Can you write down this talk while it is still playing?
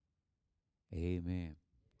Amen.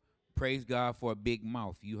 Praise God for a big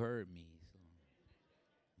mouth. You heard me. So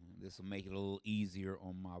this will make it a little easier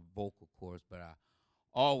on my vocal cords, but I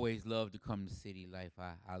always love to come to City Life.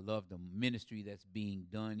 I love the ministry that's being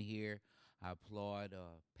done here. I applaud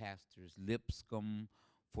Pastors Lipscomb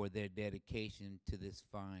for their dedication to this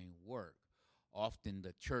fine work. Often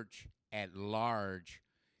the church at large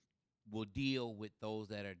will deal with those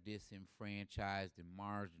that are disenfranchised and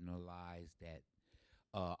marginalized at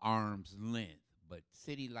arm's length. But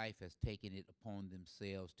City Life has taken it upon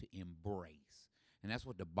themselves to embrace. And that's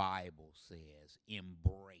what the Bible says,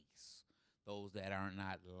 embrace those that are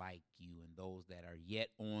not like you and those that are yet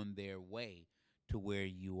on their way to where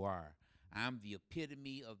you are. I'm the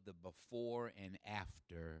epitome of the before and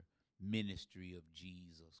after ministry of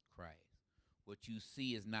Jesus Christ. What you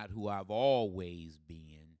see is not who I've always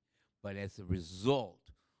been, but as a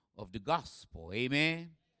result of the gospel.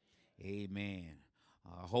 Amen? Amen.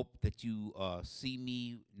 I hope that you see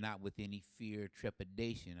me not with any fear or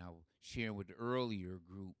trepidation. I was sharing with the earlier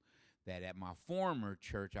group that at my former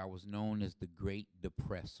church, I was known as the Great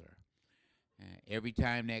Depressor. Every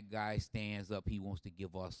time that guy stands up, he wants to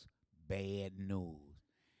give us bad news.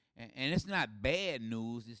 And it's not bad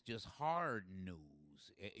news, it's just hard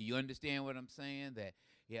news. You understand what I'm saying? That,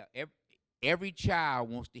 yeah, every child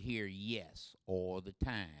wants to hear yes all the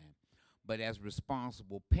time. But as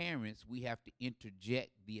responsible parents, we have to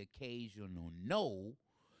interject the occasional no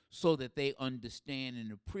so that they understand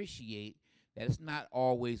and appreciate that it's not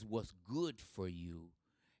always what's good for you,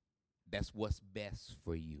 that's what's best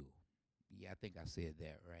for you. Yeah, I think I said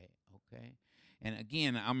that right, okay? And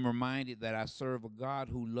again, I'm reminded that I serve a God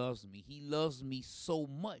who loves me. He loves me so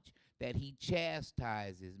much that he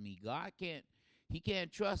chastises me. He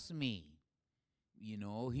can't trust me. You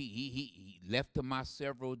know, he left to my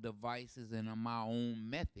several devices and my own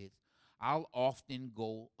methods, I'll often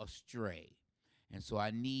go astray. And so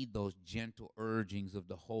I need those gentle urgings of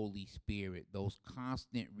the Holy Spirit, those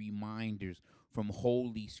constant reminders from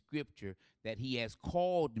Holy Scripture that he has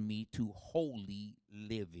called me to holy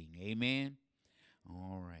living. Amen?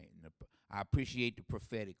 All right. I appreciate the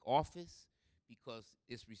prophetic office because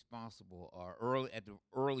it's responsible. At the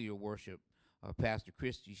earlier worship, Pastor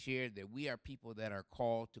Christie shared that we are people that are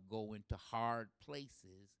called to go into hard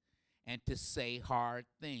places and to say hard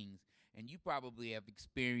things. And you probably have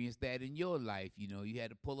experienced that in your life. You know, you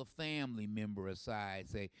had to pull a family member aside,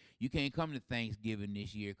 say, you can't come to Thanksgiving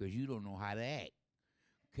this year because you don't know how to act.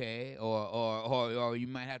 Okay? Or you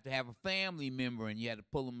might have to have a family member and you had to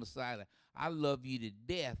pull them aside. Like, I love you to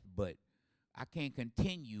death, but I can't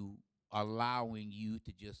continue allowing you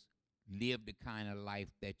to just live the kind of life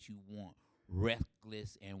that you want,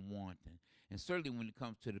 reckless and wanton. And certainly when it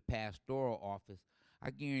comes to the pastoral office, I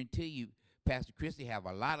guarantee you, Pastor Christie have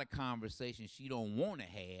a lot of conversations she don't want to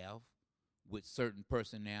have with certain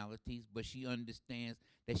personalities, but she understands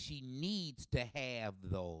that she needs to have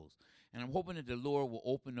those. And I'm hoping that the Lord will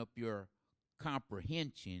open up your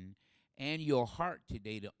comprehension and your heart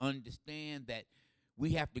today to understand that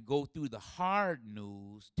we have to go through the hard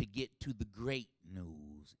news to get to the great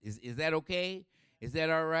news. Is that okay? Is that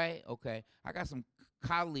all right? Okay. I got some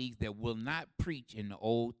colleagues that will not preach in the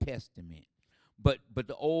Old Testament. But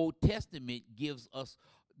the Old Testament gives us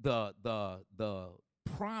the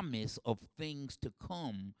promise of things to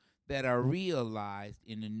come that are realized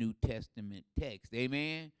in the New Testament text.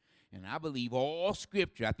 Amen? And I believe all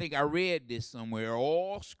Scripture, I think I read this somewhere,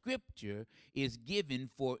 all Scripture is given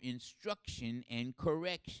for instruction and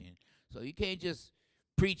correction. So you can't just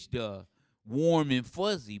preach the warm and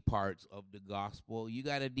fuzzy parts of the gospel. You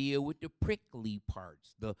got to deal with the prickly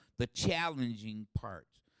parts, the challenging parts.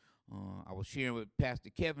 I was sharing with Pastor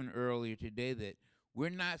Kevin earlier today that we're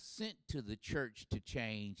not sent to the church to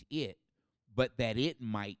change it, but that it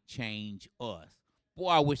might change us. Boy,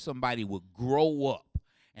 I wish somebody would grow up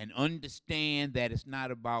and understand that it's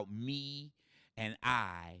not about me and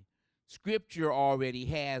I. Scripture already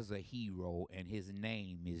has a hero, and his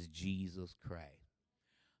name is Jesus Christ.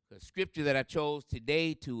 The scripture that I chose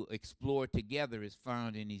today to explore together is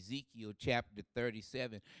found in Ezekiel chapter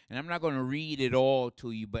 37. And I'm not going to read it all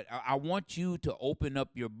to you, but I want you to open up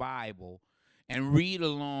your Bible and read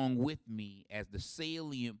along with me as the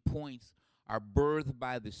salient points are birthed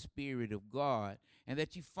by the Spirit of God, and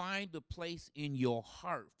that you find a place in your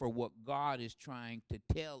heart for what God is trying to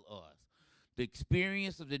tell us. The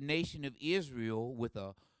experience of the nation of Israel with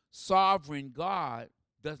a sovereign God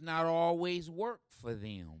does not always work for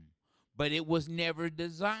them, but it was never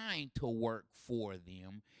designed to work for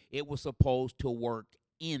them. It was supposed to work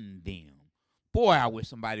in them. Boy, I wish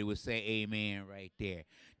somebody would say amen right there.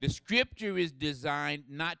 The scripture is designed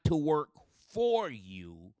not to work for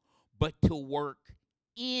you, but to work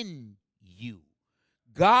in you.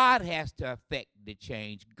 God has to affect the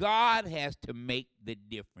change. God has to make the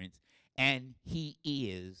difference, and he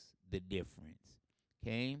is the difference.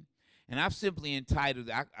 Okay? And I've simply entitled,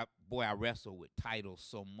 I wrestle with titles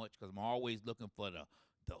so much because I'm always looking for the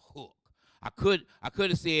hook. I could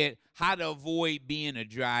have said how to avoid being a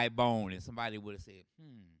dry bone, and somebody would have said,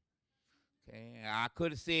 Okay. I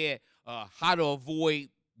could have said how to avoid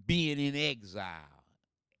being in exile.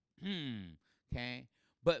 Okay.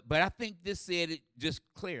 But I think this said it just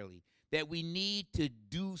clearly that we need to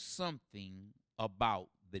do something about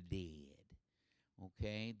the dead.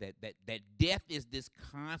 Okay, that death is this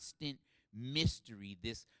constant mystery,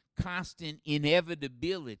 this constant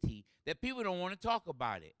inevitability that people don't want to talk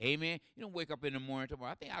about it. Amen. You don't wake up in the morning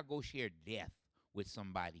tomorrow, I think I'll go share death with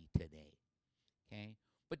somebody today. Okay.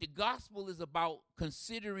 But the gospel is about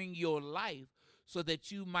considering your life so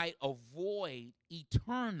that you might avoid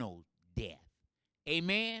eternal death.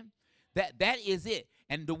 Amen. That is it.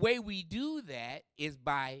 And the way we do that is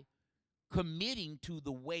by committing to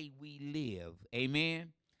the way we live.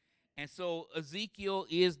 Amen. And so Ezekiel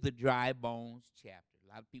is the dry bones chapter.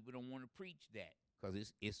 A lot of people don't want to preach that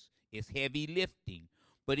because it's heavy lifting.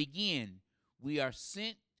 But again, we are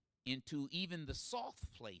sent into even the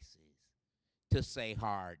soft places to say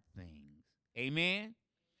hard things. Amen.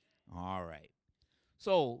 All right.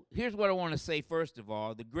 So here's what I want to say first of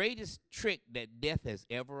all. The greatest trick that death has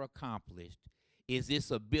ever accomplished is its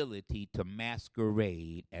ability to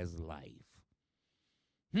masquerade as life.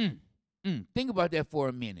 Think about that for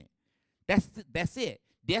a minute. That's it.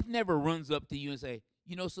 Death never runs up to you and say,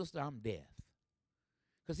 sister, I'm death.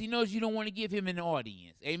 Because he knows you don't want to give him an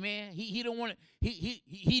audience. Amen. He don't want to,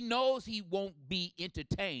 he knows he won't be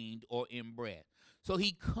entertained or impressed. So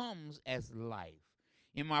he comes as life.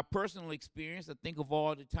 In my personal experience, I think of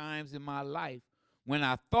all the times in my life when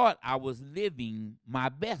I thought I was living my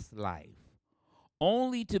best life,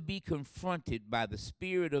 only to be confronted by the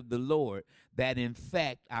Spirit of the Lord that, in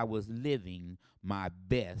fact, I was living my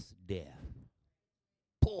best death.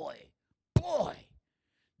 Boy,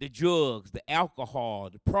 the drugs, the alcohol,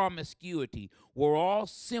 the promiscuity were all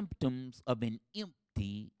symptoms of an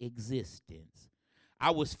empty existence.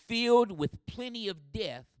 I was filled with plenty of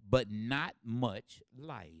death, but not much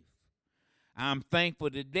life. I'm thankful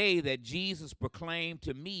today that Jesus proclaimed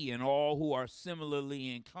to me and all who are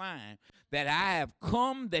similarly inclined that I have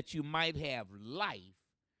come that you might have life,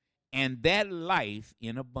 and that life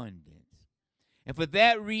in abundance. And for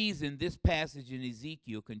that reason, this passage in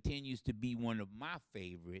Ezekiel continues to be one of my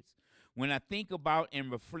favorites when I think about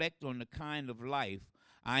and reflect on the kind of life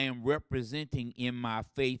I am representing in my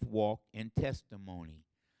faith walk and testimony.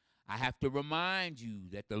 I have to remind you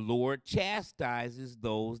that the Lord chastises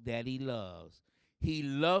those that he loves. He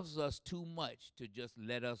loves us too much to just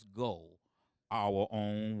let us go our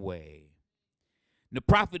own way. The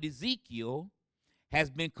prophet Ezekiel has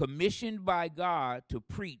been commissioned by God to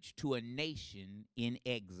preach to a nation in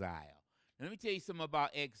exile. Now, let me tell you something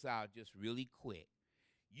about exile just really quick.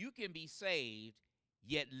 You can be saved,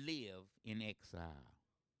 yet live in exile.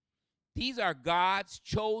 These are God's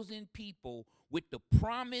chosen people with the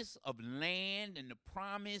promise of land and the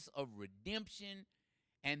promise of redemption,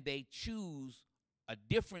 and they choose a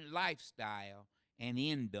different lifestyle and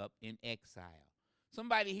end up in exile.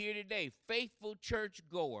 Somebody here today, faithful church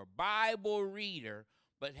goer, Bible reader,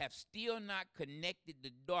 but have still not connected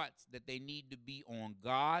the dots that they need to be on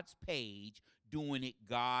God's page, doing it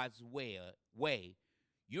God's way.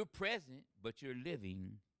 You're present, but you're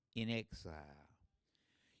living in exile.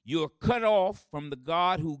 You're cut off from the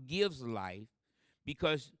God who gives life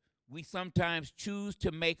because we sometimes choose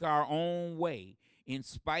to make our own way in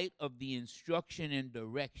spite of the instruction and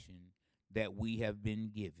direction that we have been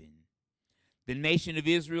given. The nation of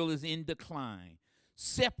Israel is in decline,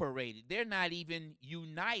 separated. They're not even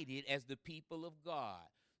united as the people of God.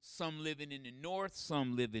 Some living in the north,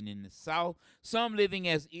 some living in the south, some living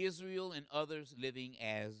as Israel, and others living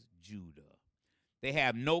as Judah. They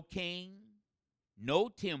have no king, no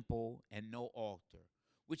temple, and no altar,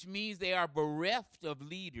 which means they are bereft of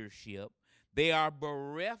leadership. They are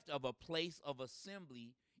bereft of a place of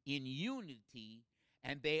assembly in unity,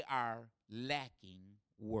 and they are lacking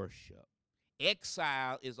worship.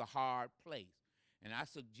 Exile is a hard place, and I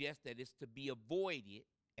suggest that it's to be avoided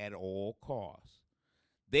at all costs.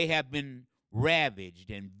 They have been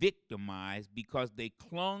ravaged and victimized because they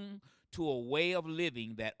clung to a way of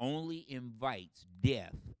living that only invites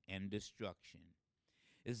death and destruction.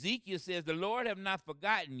 Ezekiel says, the Lord have not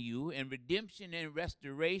forgotten you, and redemption and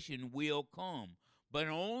restoration will come, but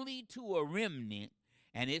only to a remnant,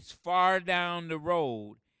 and it's far down the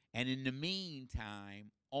road, and in the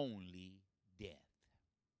meantime, only death.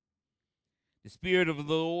 The Spirit of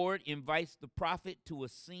the Lord invites the prophet to a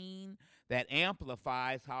scene that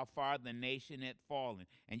amplifies how far the nation had fallen.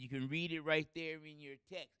 And you can read it right there in your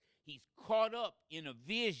text. He's caught up in a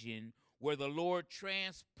vision where the Lord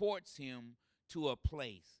transports him to a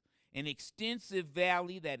place, an extensive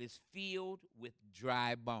valley that is filled with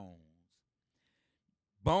dry bones.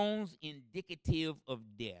 Bones indicative of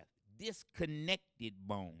death, disconnected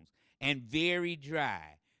bones, and very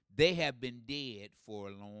dry. They have been dead for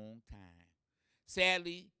a long time.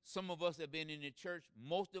 Sadly, some of us have been in the church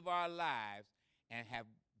most of our lives and have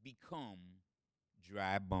become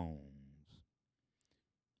dry bones.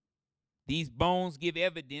 These bones give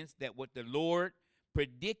evidence that what the Lord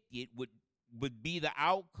predicted would be the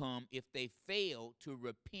outcome if they failed to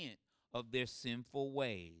repent of their sinful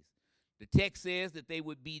ways. The text says that they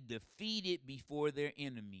would be defeated before their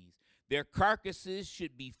enemies. Their carcasses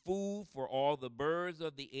should be food for all the birds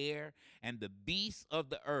of the air and the beasts of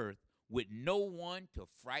the earth, with no one to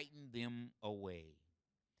frighten them away.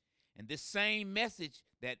 And this same message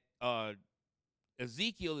that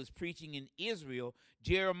Ezekiel is preaching in Israel,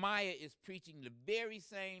 Jeremiah is preaching the very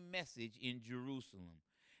same message in Jerusalem.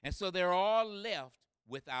 And so they're all left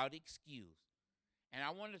without excuse. And I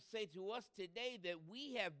want to say to us today that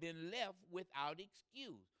we have been left without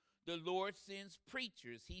excuse. The Lord sends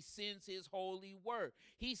preachers. He sends his holy word.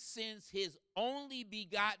 He sends his only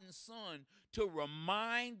begotten Son to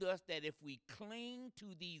remind us that if we cling to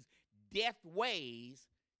these death ways,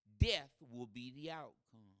 death will be the outcome.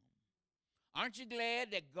 Aren't you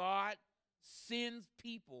glad that God sends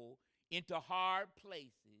people into hard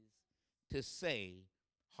places to say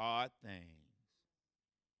hard things?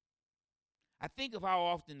 I think of how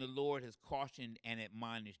often the Lord has cautioned and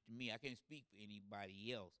admonished me. I can't speak for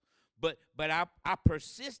anybody else. But I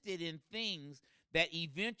persisted in things that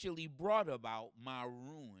eventually brought about my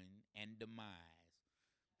ruin and demise.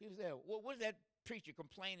 People say, well, what is that preacher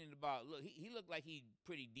complaining about? Look, he looked like he's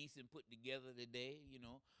pretty decent put together today, you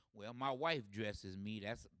know. Well, my wife dresses me.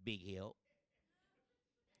 That's a big help.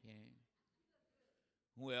 Yeah.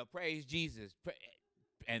 Well, praise Jesus.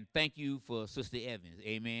 And thank you for Sister Evans.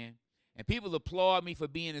 Amen. And people applaud me for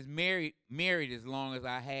being as married as long as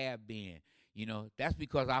I have been. You know, that's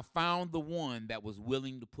because I found the one that was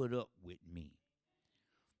willing to put up with me.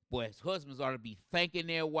 Boy, husbands ought to be thanking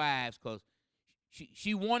their wives because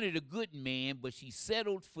she wanted a good man, but she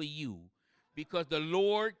settled for you because the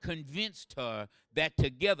Lord convinced her that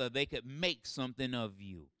together they could make something of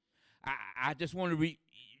you. I just want to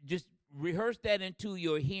just rehearse that into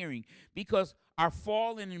your hearing, because our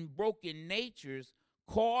fallen and broken natures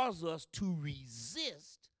cause us to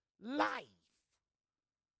resist life.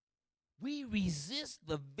 We resist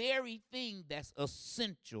the very thing that's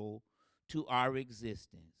essential to our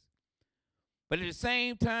existence. But at the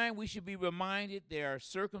same time, we should be reminded there are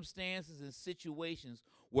circumstances and situations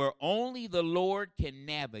where only the Lord can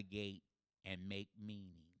navigate and make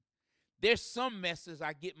meaning. There's some messes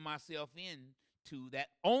I get myself into that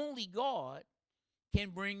only God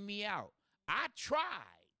can bring me out. I tried,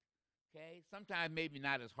 okay? Sometimes maybe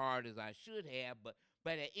not as hard as I should have, but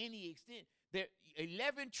at any extent, there are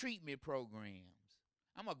 11 treatment programs.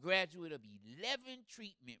 I'm a graduate of 11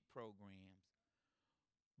 treatment programs.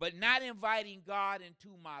 But not inviting God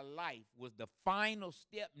into my life was the final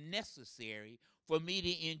step necessary for me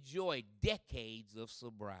to enjoy decades of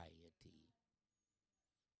sobriety.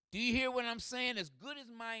 Do you hear what I'm saying? As good as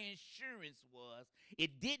my insurance was,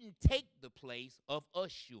 it didn't take the place of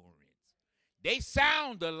assurance. They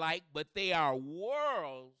sound alike, but they are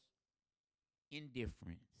worlds in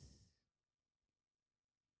difference.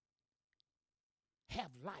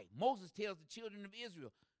 Have life. Moses tells the children of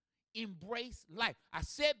Israel, embrace life. I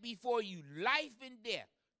set before you life and death.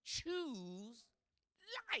 Choose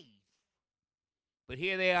life. But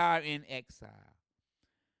here they are in exile.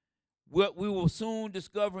 What we will soon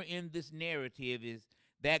discover in this narrative is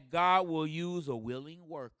that God will use a willing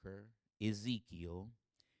worker, Ezekiel,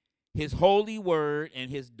 his holy word,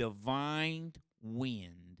 and his divine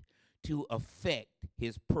wind to affect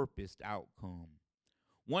his purposed outcome.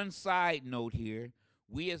 One side note here,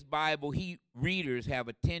 we as Bible readers have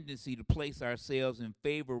a tendency to place ourselves in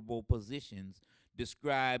favorable positions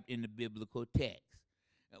described in the biblical text.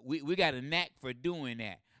 We got a knack for doing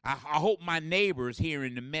that. I hope my neighbor's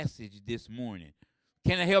hearing the message this morning.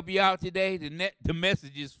 Can I help you out today? The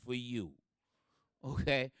message is for you.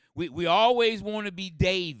 Okay? We always want to be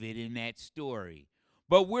David in that story.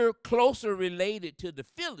 But we're closer related to the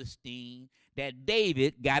Philistine that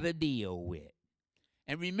David got to deal with.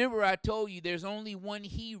 And remember, I told you there's only one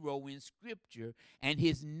hero in Scripture, and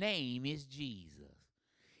his name is Jesus.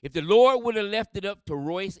 If the Lord would have left it up to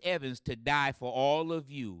Royce Evans to die for all of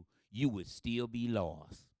you, you would still be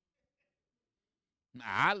lost. Now,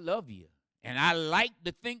 I love you, and I like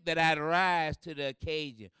to think that I'd rise to the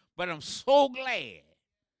occasion, but I'm so glad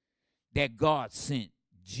that God sent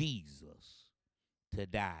Jesus to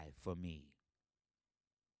die for me.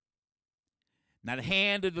 Now, the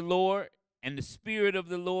hand of the Lord and the Spirit of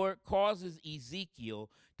the Lord causes Ezekiel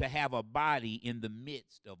to have a body in the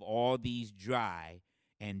midst of all these dry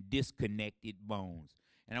and disconnected bones.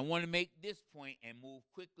 And I want to make this point and move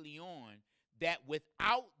quickly on that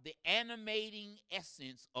without the animating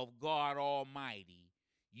essence of God Almighty,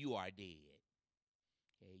 you are dead.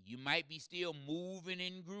 Okay? You might be still moving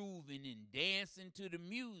and grooving and dancing to the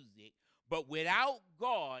music, but without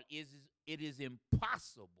God, it is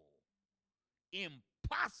impossible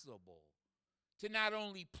to not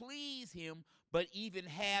only please him, but even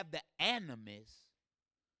have the animus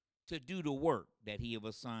to do the work that he have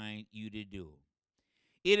assigned you to do.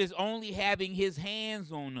 It is only having his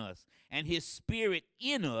hands on us and his spirit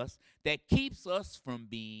in us that keeps us from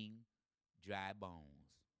being dry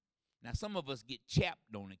bones. Now, some of us get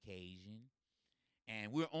chapped on occasion,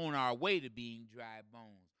 and we're on our way to being dry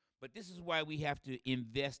bones. But this is why we have to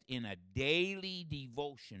invest in a daily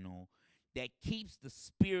devotional that keeps the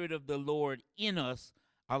Spirit of the Lord in us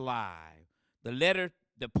alive. The letter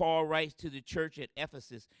that Paul writes to the church at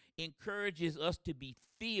Ephesus encourages us to be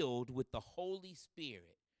filled with the Holy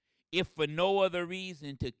Spirit, if for no other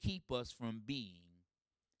reason to keep us from being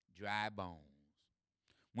dry bones.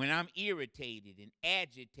 When I'm irritated and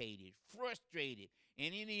agitated, frustrated,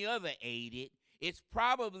 and any other aided, it's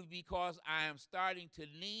probably because I am starting to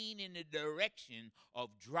lean in the direction of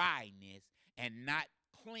dryness and not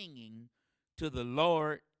clinging to the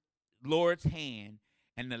Lord's hand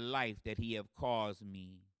and the life that he have caused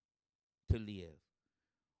me to live.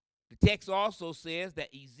 The text also says that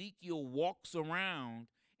Ezekiel walks around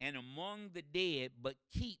and among the dead, but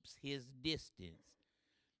keeps his distance.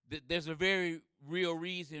 There's a very real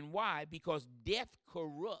reason why, because death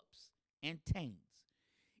corrupts and taints.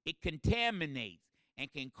 It contaminates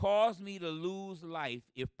and can cause me to lose life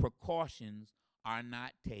if precautions are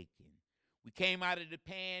not taken. We came out of the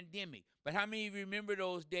pandemic, but how many of you remember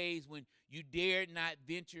those days when you dared not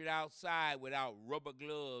venture outside without rubber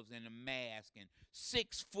gloves and a mask and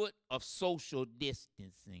 6 foot of social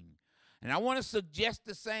distancing? And I want to suggest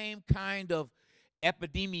the same kind of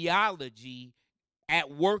epidemiology at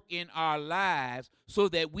work in our lives so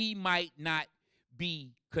that we might not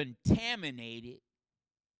be contaminated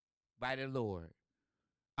by the Lord.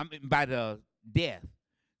 By the death.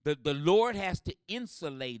 The Lord has to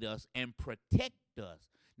insulate us and protect us.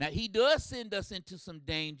 Now, he does send us into some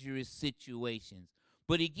dangerous situations.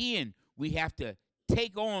 But again, we have to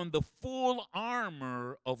take on the full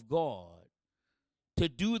armor of God to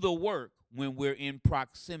do the work when we're in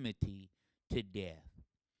proximity to death.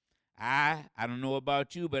 I don't know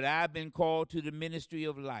about you, but I've been called to the ministry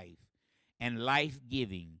of life and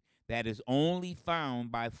life-giving that is only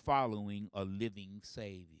found by following a living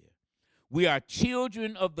Savior. We are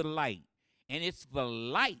children of the light, and it's the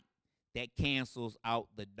light that cancels out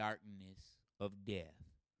the darkness of death.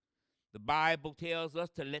 The Bible tells us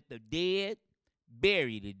to let the dead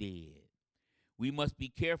bury the dead. We must be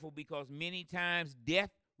careful because many times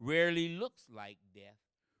death rarely looks like death.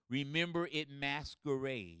 Remember, it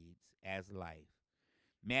masquerades as life.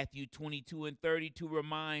 Matthew 22:32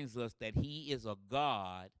 reminds us that he is a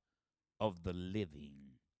God of the living.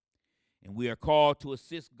 And we are called to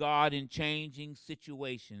assist God in changing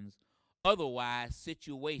situations. Otherwise,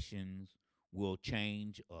 situations will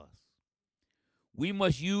change us. We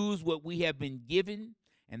must use what we have been given,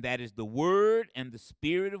 and that is the Word and the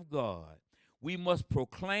Spirit of God. We must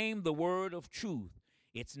proclaim the word of truth.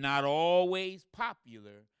 It's not always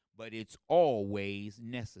popular, but it's always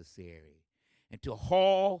necessary. And to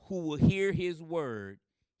all who will hear his word,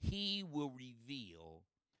 he will reveal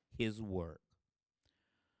his work.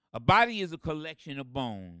 A body is a collection of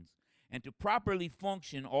bones, and to properly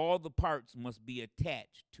function, all the parts must be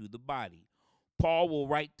attached to the body. Paul will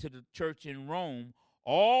write to the church in Rome,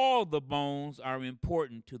 all the bones are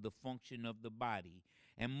important to the function of the body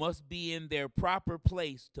and must be in their proper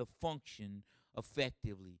place to function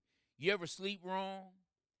effectively. You ever sleep wrong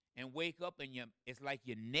and wake up and it's like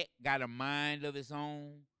your neck got a mind of its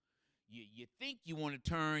own? You think you want to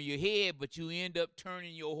turn your head, but you end up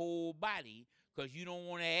turning your whole body because you don't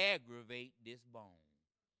want to aggravate this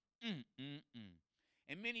bone.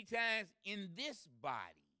 And many times in this body,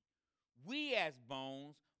 we as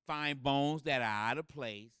bones find bones that are out of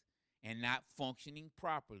place and not functioning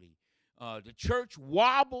properly. The church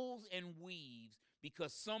wobbles and weaves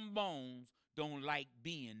because some bones don't like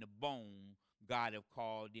being the bone God have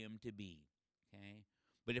called them to be. Okay?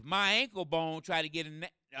 But if my ankle bone try to get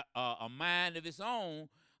a mind of its own,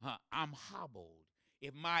 I'm hobbled.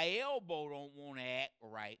 If my elbow don't want to act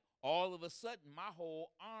right, all of a sudden my whole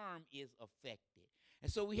arm is affected.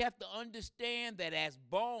 And so we have to understand that as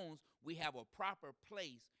bones, we have a proper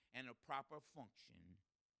place and a proper function.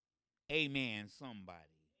 Amen, somebody.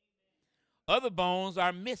 Other bones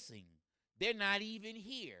are missing. They're not even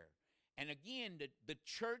here. And again, the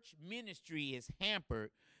church ministry is hampered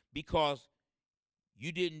because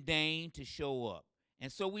you didn't deign to show up.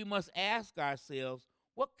 And so we must ask ourselves,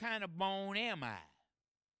 what kind of bone am I?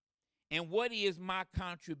 And what is my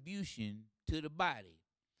contribution to the body?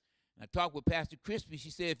 I talked with Pastor Christy. She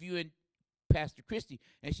said, Pastor Christy,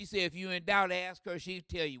 and she said, if you're in doubt, ask her. She'll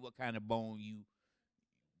tell you what kind of bone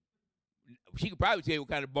she could probably tell you what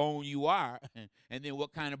kind of bone you are and then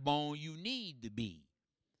what kind of bone you need to be.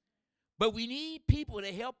 But we need people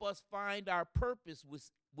to help us find our purpose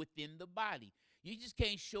within the body. You just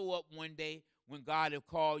can't show up one day when God have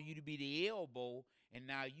called you to be the elbow and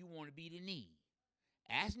now you want to be the knee.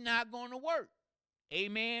 That's not going to work.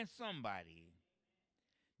 Amen, somebody.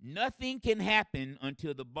 Nothing can happen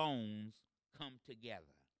until the bones come together.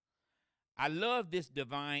 I love this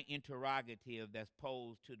divine interrogative that's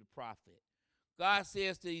posed to the prophet. God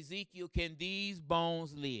says to Ezekiel, can these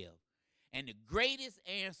bones live? And the greatest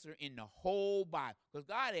answer in the whole Bible, because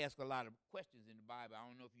God asks a lot of questions in the Bible. I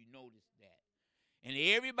don't know if you noticed that. And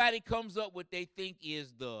everybody comes up with what they think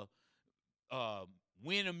is the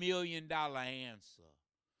win $1 million answer.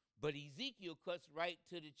 But Ezekiel cuts right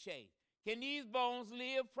to the chase. Can these bones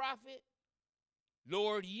live, prophet?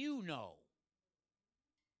 Lord, you know.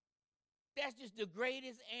 That's just the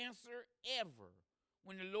greatest answer ever.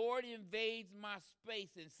 When the Lord invades my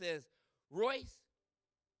space and says, Royce,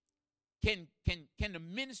 can the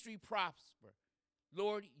ministry prosper?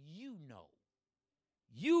 Lord, you know.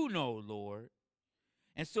 You know, Lord.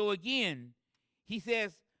 And so again, he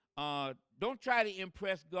says, don't try to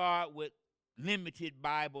impress God with limited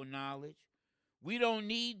Bible knowledge. We don't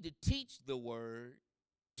need to teach the word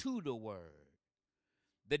to the word.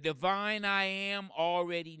 The divine I am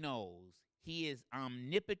already knows. He is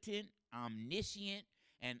omnipotent, omniscient,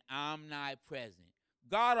 and omnipresent.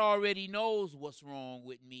 God already knows what's wrong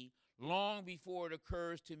with me long before it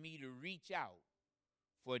occurs to me to reach out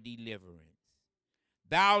for deliverance.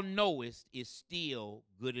 Thou knowest is still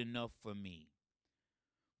good enough for me.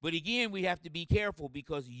 But again, we have to be careful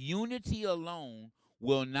because unity alone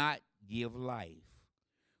will not give life.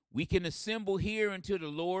 We can assemble here until the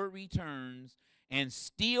Lord returns and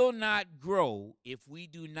still not grow if we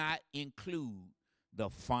do not include the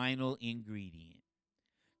final ingredient.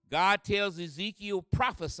 God tells Ezekiel,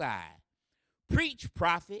 prophesy. Preach,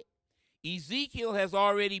 prophet. Ezekiel has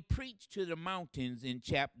already preached to the mountains in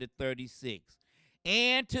chapter 36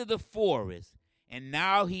 and to the forest, and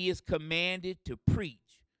now he is commanded to preach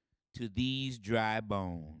to these dry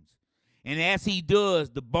bones. And as he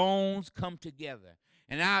does, the bones come together.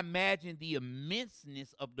 And I imagine the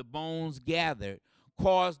immenseness of the bones gathered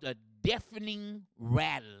caused a deafening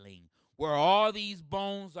rattling where all these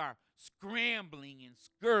bones are scrambling and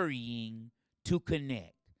scurrying to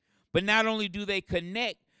connect. But not only do they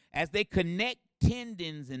connect, as they connect,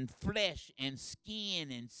 tendons and flesh and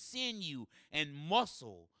skin and sinew and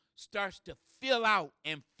muscle starts to fill out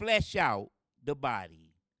and flesh out the body.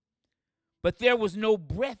 But there was no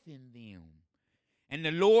breath in them. And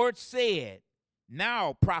the Lord said,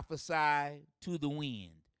 now prophesy to the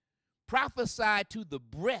wind. Prophesy to the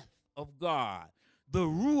breath of God, the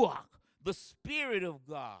Ruach, the Spirit of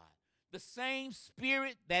God, the same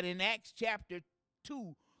Spirit that in Acts chapter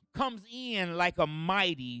 2 comes in like a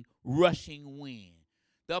mighty rushing wind.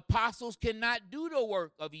 The apostles cannot do the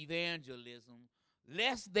work of evangelism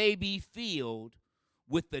lest they be filled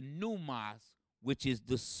with the pneumos, which is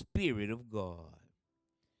the Spirit of God.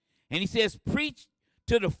 And he says, preach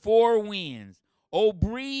to the four winds. Oh,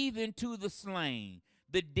 breathe into the slain,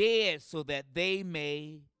 the dead, so that they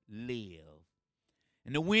may live.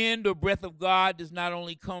 And the wind or breath of God does not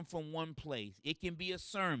only come from one place. It can be a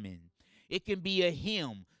sermon. It can be a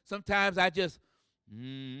hymn. Sometimes I just,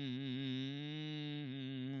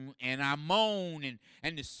 and I moan,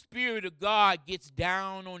 and the Spirit of God gets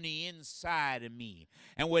down on the inside of me.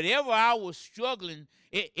 And whatever I was struggling,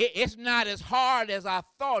 it's not as hard as I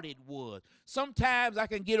thought it was. Sometimes I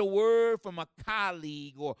can get a word from a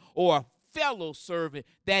colleague or a fellow servant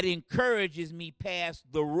that encourages me past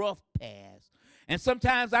the rough pass. And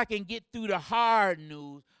sometimes I can get through the hard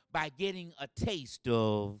news by getting a taste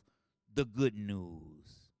of the good news.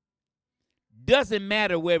 Doesn't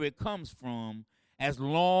matter where it comes from as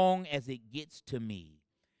long as it gets to me.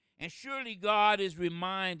 And surely God is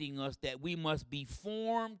reminding us that we must be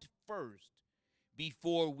formed first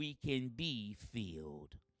before we can be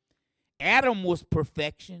filled. Adam was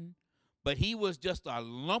perfection, but he was just a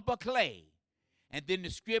lump of clay. And then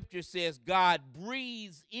the scripture says God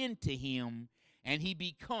breathes into him and he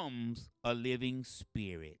becomes a living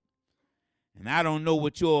spirit. And I don't know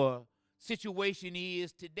what your situation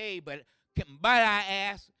is today, but might I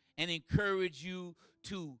ask and encourage you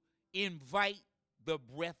to invite the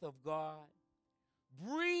breath of God?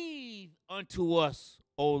 Breathe unto us,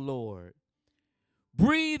 O Lord.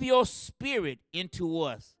 Breathe your spirit into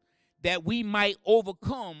us that we might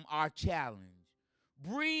overcome our challenge.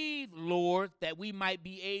 Breathe, Lord, that we might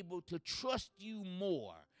be able to trust you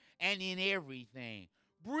more and in everything.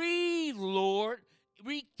 Breathe, Lord,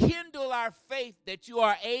 rekindle our faith that you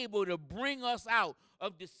are able to bring us out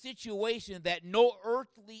of the situation that no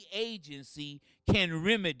earthly agency can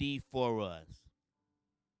remedy for us.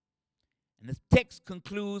 And the text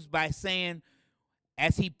concludes by saying,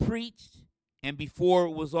 as he preached, and before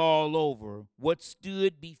it was all over, what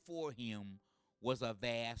stood before him was a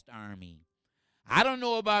vast army. I don't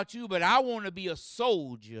know about you, but I want to be a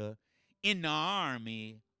soldier in the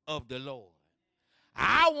army of the Lord.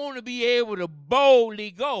 I want to be able to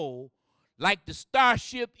boldly go like the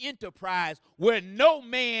Starship Enterprise where no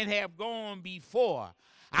man have gone before.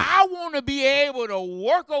 I want to be able to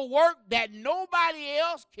work a work that nobody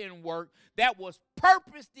else can work that was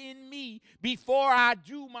purposed in me before I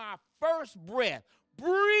drew my first breath.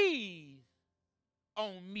 Breathe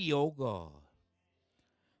on me, oh God.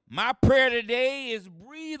 My prayer today is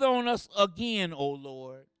breathe on us again, O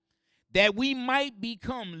Lord, that we might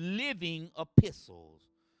become living epistles.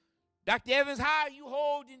 Dr. Evans, how are you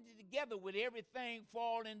holding it together with everything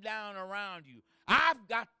falling down around you? I've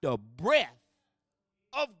got the breath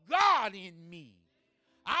of God in me.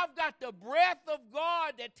 I've got the breath of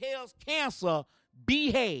God that tells cancer,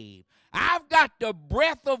 behave. I've got the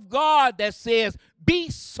breath of God that says, be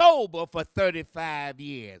sober for 35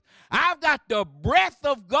 years. I've got the breath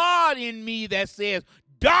of God in me that says,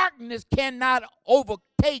 darkness cannot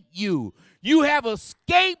overtake you. You have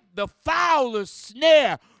escaped the fowler's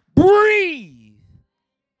snare. Breathe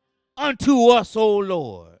unto us, O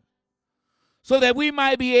Lord, so that we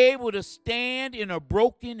might be able to stand in a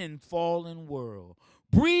broken and fallen world.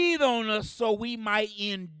 Breathe on us so we might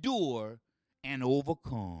endure and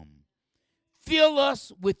overcome. Fill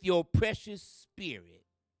us with your precious spirit.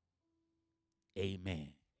 Amen.